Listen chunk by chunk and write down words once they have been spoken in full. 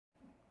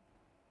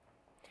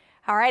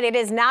All right, it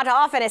is not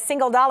often a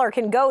single dollar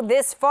can go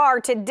this far.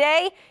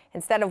 Today,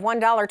 instead of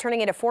 $1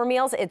 turning into 4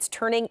 meals, it's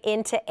turning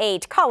into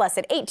 8. Call us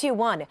at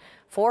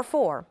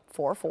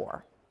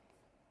 821-4444.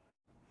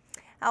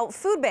 Now,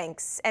 food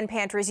banks and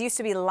pantries used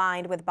to be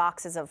lined with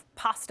boxes of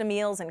pasta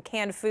meals and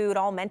canned food,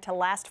 all meant to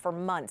last for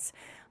months.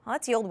 Well,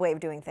 that's the old way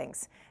of doing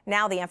things.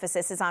 Now the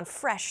emphasis is on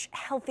fresh,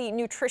 healthy,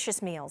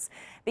 nutritious meals,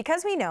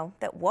 because we know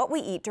that what we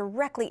eat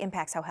directly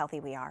impacts how healthy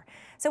we are.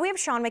 So we have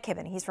Sean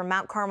McKibben. He's from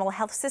Mount Carmel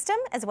Health System,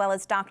 as well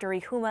as Dr.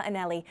 Ihuma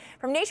Anelli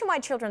from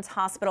Nationwide Children's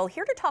Hospital,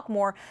 here to talk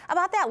more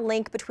about that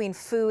link between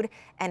food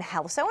and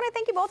health. So I want to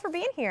thank you both for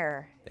being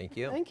here. Thank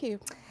you. Thank you.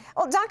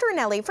 Well, Dr.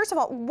 Anelli, first of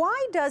all,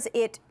 why does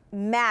it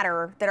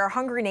matter that our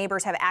hungry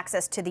neighbors have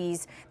access to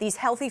these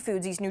healthy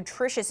foods, these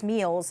nutritious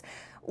meals,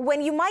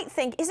 when you might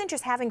think, isn't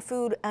just having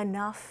food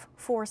enough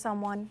for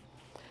someone?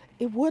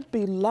 It would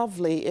be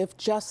lovely if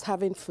just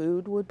having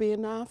food would be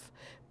enough,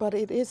 but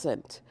it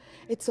isn't.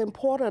 It's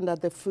important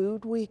that the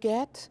food we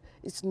get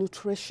is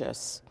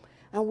nutritious,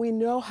 and we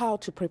know how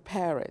to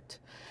prepare it.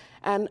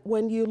 And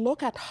when you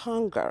look at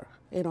hunger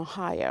in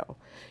Ohio,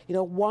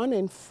 1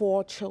 in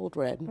 4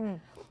 children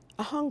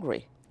are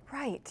hungry.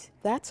 Right.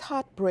 That's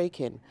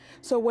heartbreaking.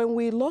 So when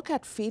we look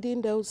at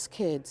feeding those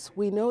kids,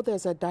 we know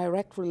there's a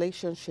direct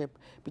relationship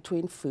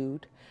between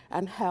food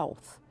and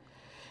health.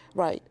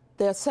 Right.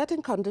 There are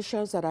certain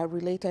conditions that are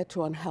related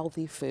to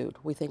unhealthy food.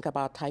 We think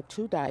about type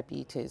 2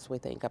 diabetes, we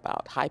think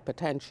about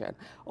hypertension,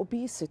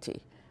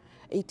 obesity.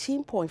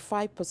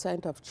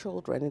 18.5% of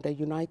children in the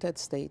United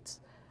States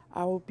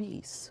are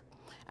obese.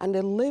 And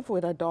they live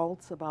with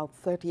adults, about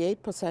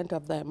 38%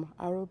 of them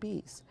are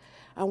obese.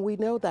 And we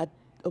know that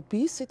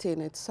obesity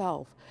in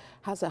itself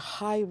has a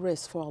high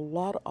risk for a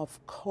lot of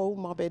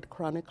comorbid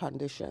chronic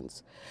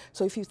conditions.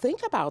 So if you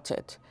think about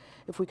it,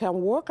 if we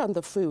can work on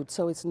the food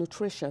so it's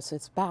nutritious,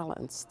 it's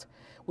balanced,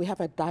 we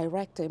have a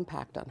direct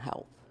impact on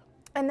health.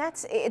 And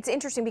it's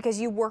interesting because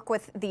you work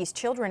with these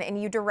children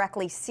and you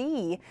directly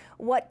see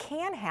what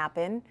can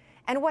happen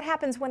and what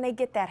happens when they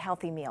get that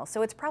healthy meal.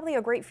 So it's probably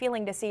a great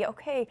feeling to see,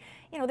 okay,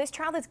 this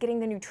child is getting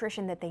the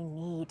nutrition that they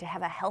need to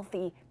have a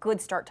healthy,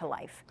 good start to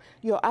life.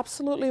 You're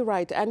absolutely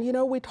right. And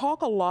we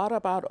talk a lot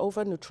about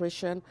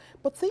overnutrition,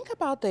 but think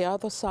about the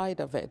other side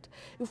of it.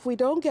 If we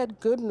don't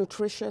get good,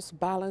 nutritious,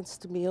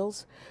 balanced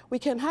meals, we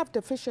can have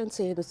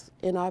deficiencies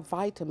in our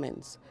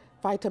vitamins,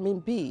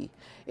 vitamin B,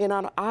 in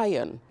our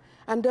iron.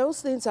 And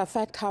those things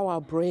affect how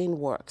our brain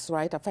works,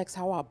 right? Affects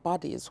how our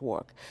bodies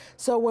work.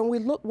 So when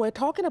we're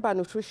talking about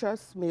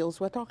nutritious meals,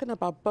 we're talking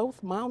about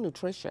both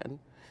malnutrition,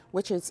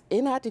 which is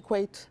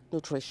inadequate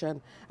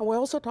nutrition, and we're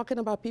also talking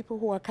about people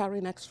who are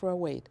carrying extra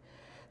weight.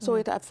 So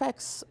it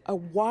affects a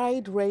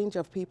wide range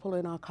of people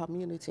in our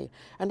community.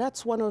 And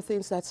that's one of the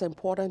things that's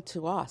important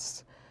to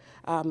us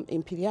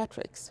in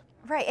pediatrics.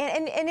 Right,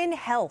 and in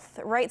health,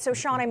 right? So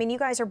Sean, you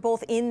guys are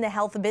both in the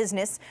health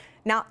business,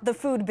 not the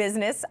food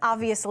business,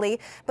 obviously,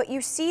 but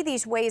you see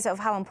these ways of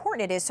how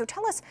important it is. So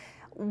tell us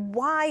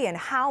why and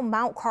how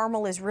Mount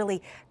Carmel is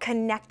really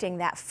connecting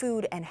that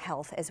food and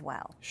health as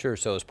well. Sure.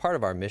 So as part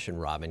of our mission,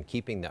 Robin,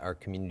 keeping our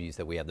communities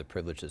that we have the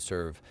privilege to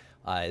serve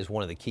is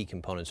one of the key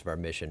components of our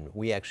mission.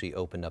 We actually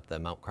opened up the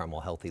Mount Carmel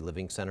Healthy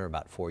Living Center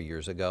about 4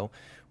 years ago,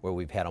 where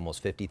we've had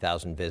almost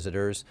 50,000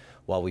 visitors.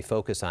 While we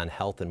focus on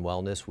health and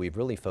wellness, we've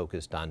really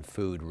focused on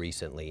food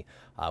recently.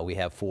 We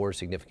have 4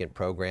 significant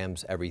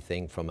programs,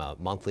 everything from a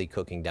monthly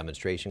cooking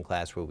demonstration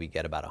class where we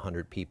get about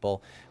 100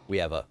 people. We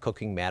have a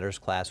Cooking Matters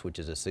class, which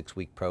is a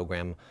 6-week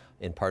program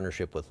in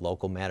partnership with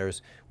Local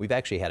Matters. We've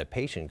actually had a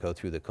patient go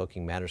through the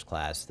Cooking Matters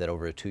class that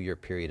over a 2-year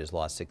period has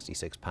lost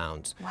 66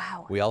 pounds.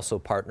 Wow. We also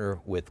partner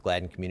with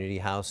Gladden Community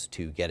House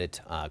to get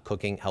it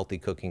healthy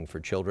cooking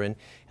for children.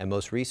 And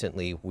most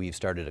recently, we've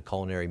started a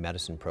culinary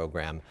medicine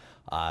program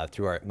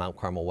through our Mount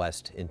Carmel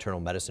West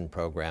internal medicine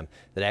program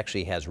that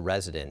actually has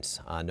residents.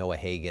 Noah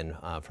Hagan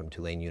from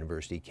Tulane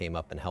University came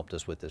up and helped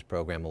us with this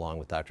program along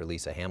with Dr.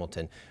 Lisa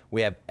Hamilton.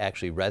 We have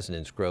actually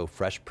residents grow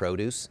fresh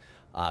produce,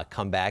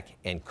 come back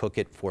and cook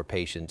it for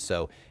patients.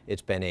 So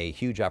it's been a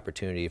huge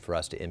opportunity for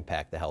us to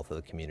impact the health of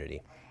the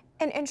community.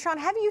 And Sean,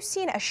 have you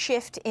seen a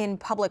shift in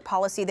public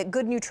policy that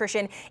good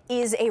nutrition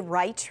is a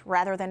right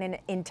rather than an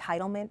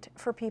entitlement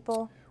for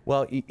people?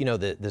 Well,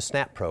 the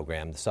SNAP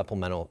program, the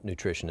Supplemental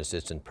Nutrition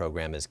Assistance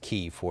Program, is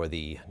key for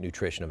the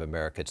nutrition of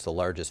America. It's the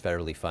largest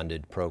federally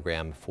funded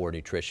program for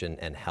nutrition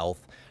and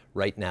health.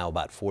 Right now,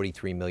 about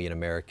 43 million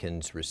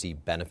Americans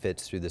receive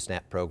benefits through the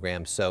SNAP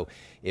program. So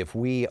if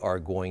we are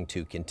going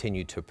to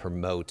continue to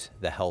promote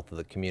the health of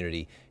the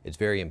community, it's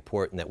very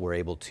important that we're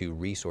able to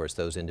resource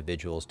those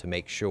individuals to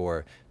make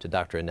sure, to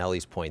Dr.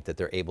 Anelli's point, that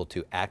they're able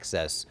to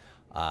access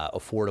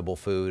affordable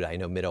food. I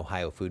know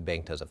Mid-Ohio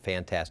Foodbank does a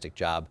fantastic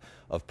job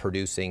of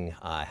producing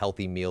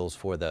healthy meals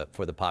for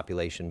the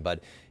population,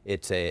 but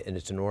it's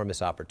an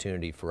enormous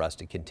opportunity for us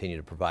to continue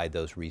to provide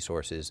those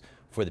resources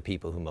for the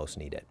people who most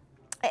need it.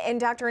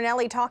 And Dr.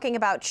 Anelli, talking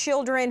about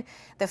children,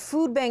 the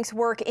food banks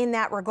work in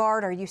that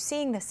regard. Are you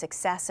seeing the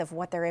success of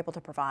what they're able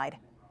to provide?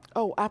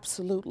 Oh,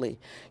 absolutely.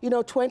 You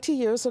know, 20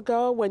 years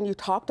ago, when you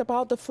talked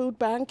about the food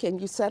bank and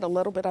you said a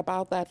little bit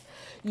about that,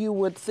 you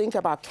would think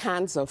about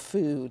cans of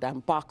food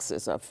and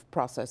boxes of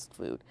processed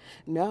food.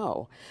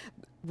 No.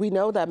 We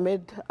know that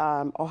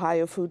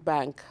Mid-Ohio Food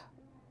Bank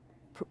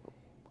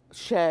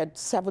shared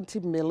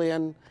 70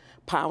 million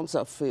pounds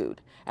of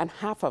food, and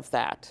half of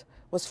that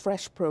was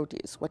fresh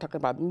produce. We're talking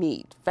about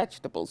meat,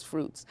 vegetables,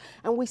 fruits.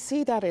 And we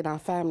see that in our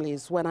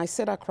families. When I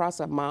sit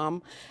across a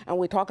mom and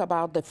we talk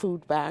about the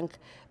food bank,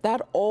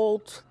 that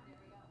old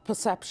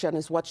perception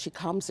is what she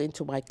comes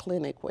into my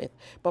clinic with.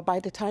 But by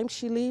the time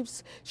she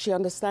leaves, she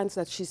understands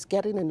that she's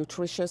getting a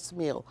nutritious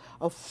meal,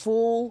 a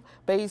full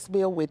base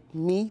meal with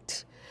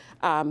meat,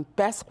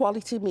 best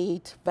quality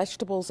meat,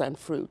 vegetables, and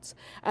fruits.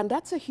 And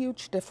that's a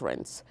huge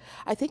difference.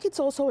 I think it's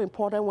also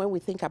important when we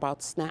think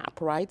about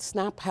SNAP, right?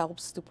 SNAP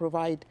helps to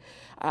provide,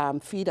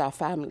 feed our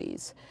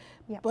families.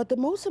 Yep. But the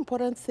most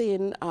important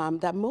thing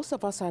that most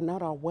of us are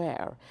not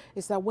aware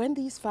is that when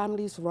these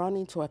families run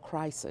into a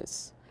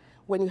crisis,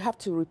 when you have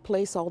to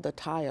replace all the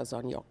tires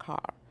on your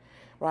car,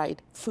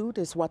 right? Food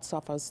is what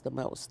suffers the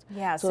most.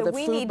 Yeah, so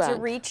we need to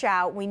reach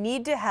out. We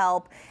need to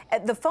help.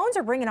 The phones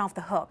are ringing off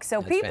the hook.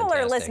 So people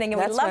are listening,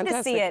 and we'd love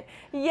to see it.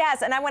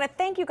 Yes, and I want to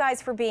thank you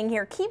guys for being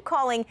here. Keep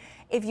calling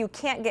if you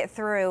can't get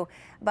through,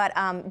 but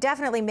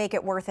definitely make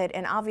it worth it.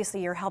 And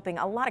obviously, you're helping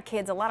a lot of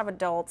kids, a lot of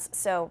adults,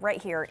 so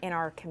right here in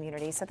our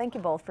community. So thank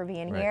you both for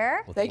being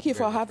here. Well, thank you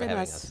for having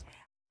us.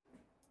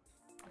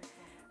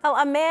 Well,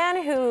 a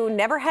man who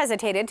never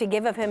hesitated to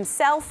give of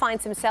himself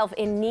finds himself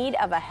in need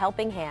of a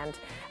helping hand.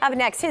 Up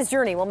next, his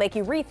journey will make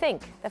you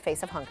rethink the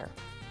face of hunger.